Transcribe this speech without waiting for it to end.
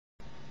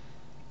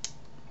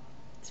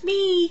It's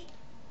me.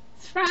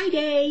 It's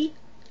Friday.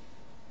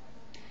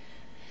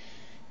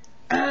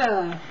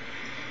 Work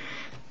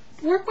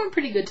went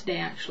pretty good today,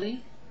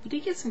 actually. We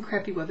did get some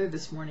crappy weather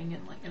this morning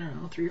and, like, I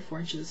don't know, 3 or 4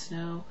 inches of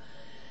snow.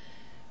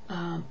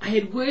 I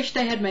had wished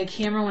I had my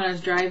camera when I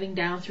was driving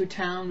down through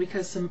town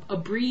because a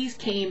breeze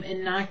came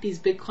and knocked these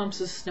big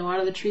clumps of snow out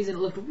of the trees, and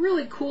it looked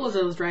really cool as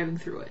I was driving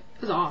through it.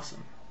 It was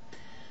awesome.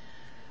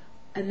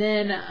 And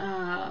then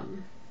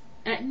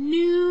at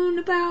noon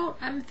about,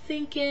 I'm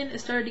thinking it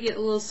started to get a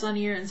little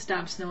sunnier and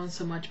stopped snowing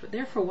so much, but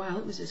there for a while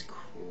it was just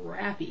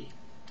crappy.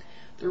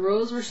 The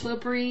roads were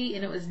slippery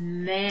and it was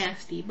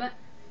nasty, but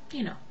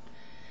you know,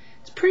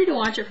 it's pretty to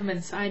watch it from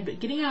inside,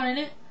 but getting out in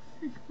it,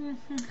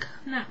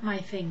 not my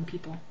thing,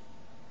 people.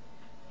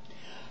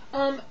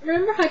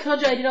 Remember how I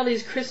told you I did all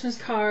these Christmas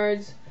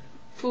cards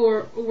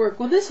for work?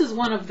 Well, this is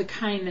one of the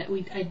kind that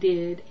I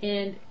did,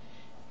 and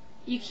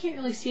you can't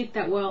really see it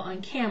that well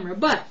on camera,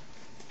 but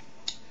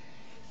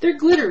they're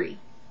glittery.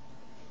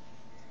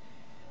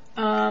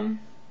 I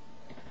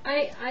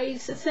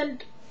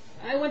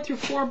went through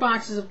 4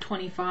 boxes of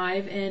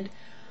 25, and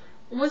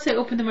once I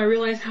opened them, I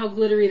realized how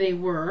glittery they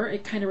were.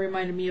 It kind of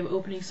reminded me of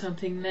opening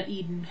something that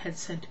Eden had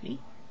sent me.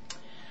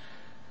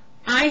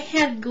 I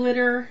had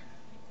glitter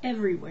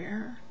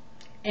everywhere,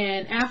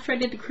 and after I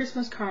did the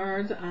Christmas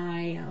cards,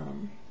 I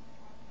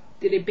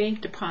did a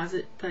bank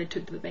deposit that I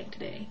took to the bank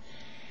today.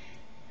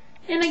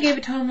 And I gave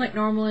it to him like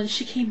normal, and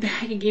she came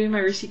back and gave me my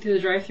receipt through the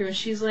drive-thru, and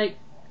she's like,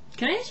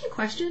 "Can I ask you a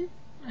question?"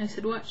 I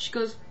said, "What?" She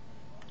goes,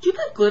 "Did you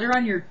put glitter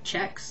on your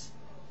checks?"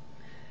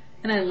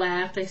 And I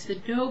laughed. I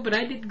said, "No, but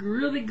I did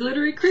really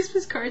glittery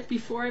Christmas cards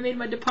before I made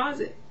my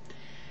deposit."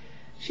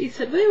 She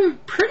said, "Well, they were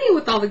pretty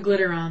with all the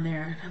glitter on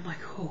there." And I'm like,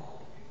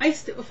 oh.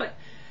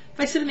 If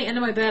I sit on the end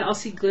of my bed, I'll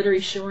see glittery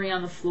shimmery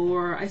on the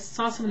floor. I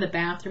saw some in the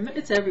bathroom.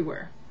 It's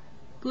everywhere.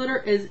 Glitter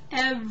is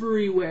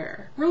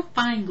everywhere. Real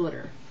fine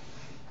glitter.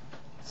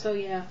 So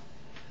yeah,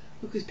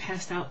 look who's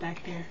passed out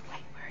back there.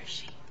 Wait, where is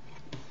she?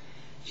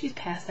 She's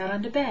passed out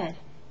onto bed.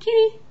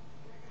 Kitty,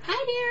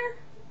 hi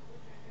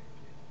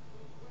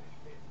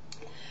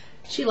there.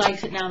 She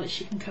likes it now that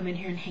she can come in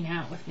here and hang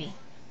out with me.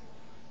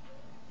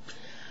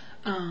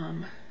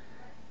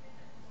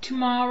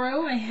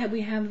 Tomorrow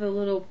we have the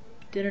little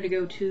dinner to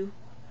go to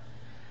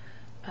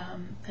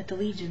at the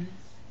Legion.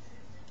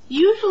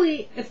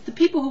 Usually it's the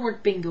people who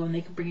work bingo and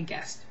they can bring a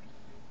guest.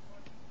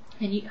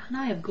 And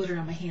now I have glitter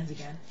on my hands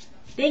again.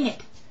 Dang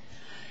it.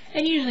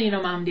 And usually, you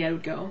know, Mom and Dad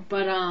would go.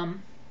 But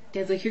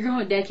Dad's like, "You're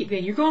going." Dad keep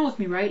going, "You're going with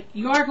me, right?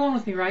 You are going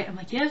with me, right?" I'm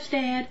like, "Yes,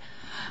 Dad.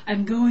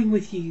 I'm going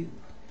with you."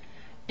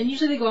 And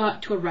usually they go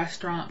out to a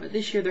restaurant, but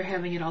this year they're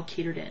having it all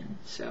catered in.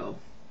 So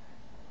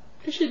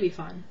this should be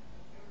fun.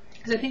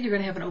 Because I think they're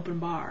going to have an open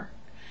bar.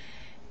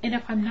 And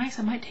if I'm nice,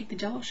 I might take the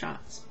Jell-O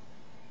shots.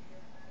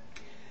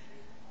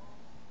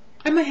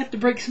 I might have to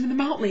break some of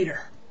them out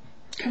later.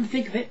 Come to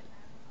think of it.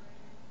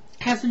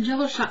 Have some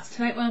Jell-O shots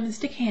tonight while I'm in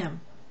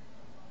Stickham.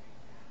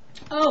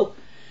 Oh,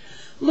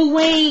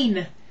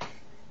 Luane.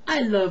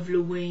 I love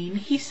Luane.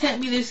 He sent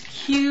me this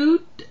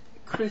cute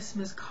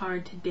Christmas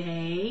card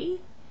today.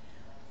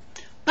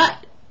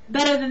 But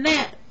better than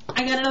that,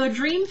 I got another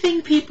dream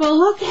thing, people.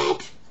 Look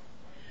at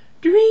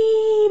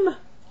Dream.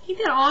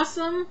 Isn't that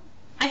awesome?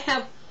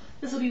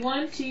 This will be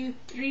 1, 2,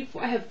 3,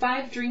 4. I have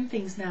 5 dream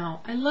things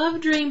now. I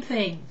love dream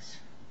things.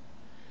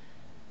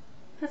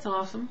 That's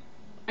awesome.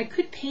 I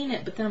could paint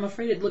it, but then I'm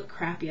afraid it'd look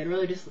crappy. I'd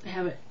rather just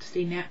have it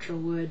stay natural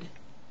wood.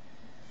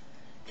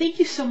 Thank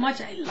you so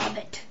much. I love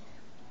it.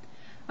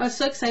 I was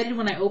so excited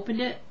when I opened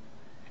it.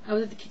 I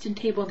was at the kitchen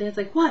table and Dad's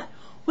like, "What?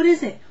 What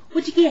is it?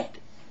 What'd you get?"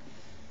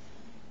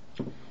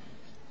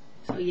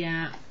 So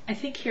yeah, I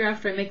think here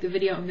after I make the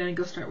video, I'm going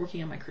to go start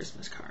working on my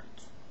Christmas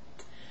cards.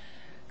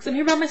 Because I'm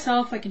here by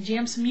myself, I can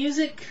jam some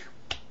music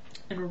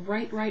and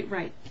write.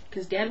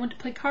 Because Dad went to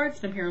play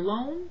cards and I'm here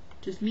alone,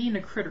 just me and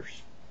the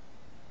critters.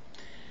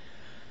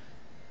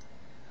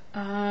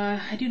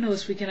 I do know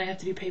this weekend I have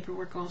to do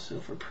paperwork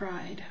also for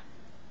Pride.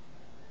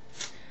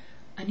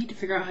 I need to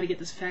figure out how to get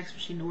this fax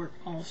machine to work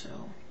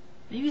also.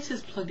 Maybe it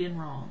says plugged in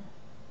wrong.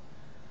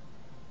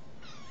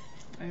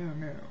 I don't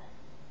know.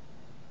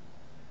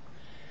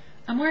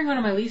 I'm wearing one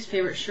of my least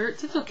favorite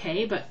shirts. It's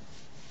okay, but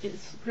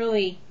it's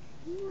really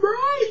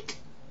bright.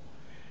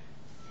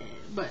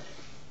 But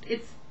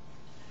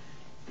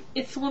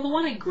it's the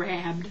one I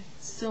grabbed,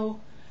 so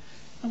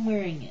I'm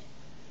wearing it.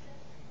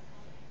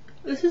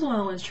 This is one of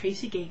the ones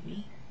Tracy gave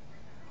me.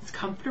 It's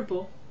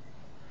comfortable.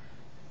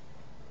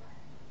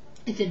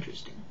 It's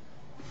interesting.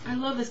 I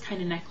love this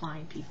kind of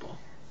neckline, people.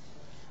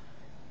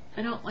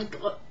 I don't like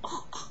the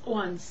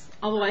ones,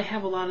 although I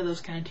have a lot of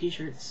those kind of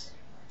t-shirts.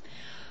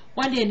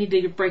 One day I need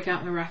to break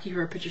out my Rocky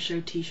Horror Picture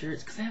Show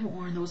t-shirts because I haven't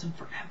worn those in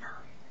forever.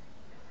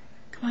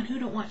 Come on, who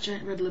don't want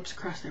giant red lips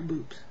across their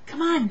boobs?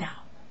 Come on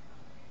now.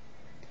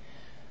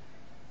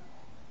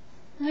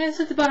 That's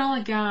just about all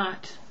I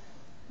got.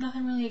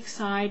 Nothing really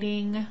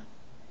exciting.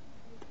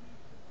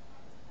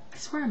 I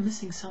swear I'm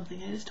missing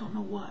something. I just don't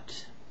know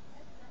what.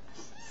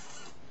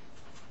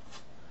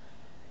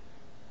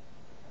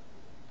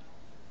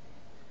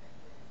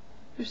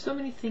 There's so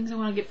many things I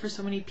want to get for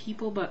so many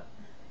people, but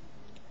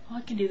all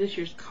I can do this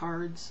year is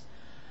cards.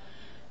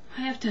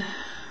 I have to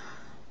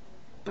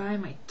buy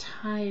my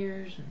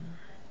tires, and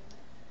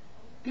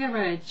I gotta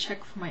write a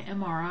check for my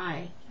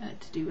MRI I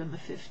had to do on the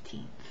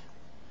 15th.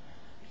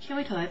 I can't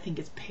wait till that thing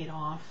gets paid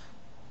off.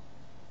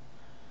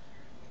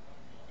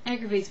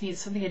 Aggravates me.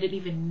 It's something I didn't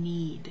even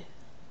need.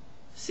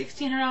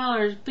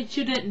 $1,600, but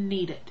you didn't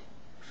need it.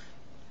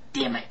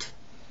 Damn it.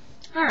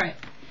 Alright.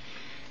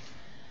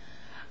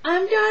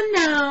 I'm done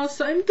now,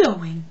 so I'm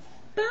going.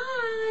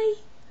 Bye.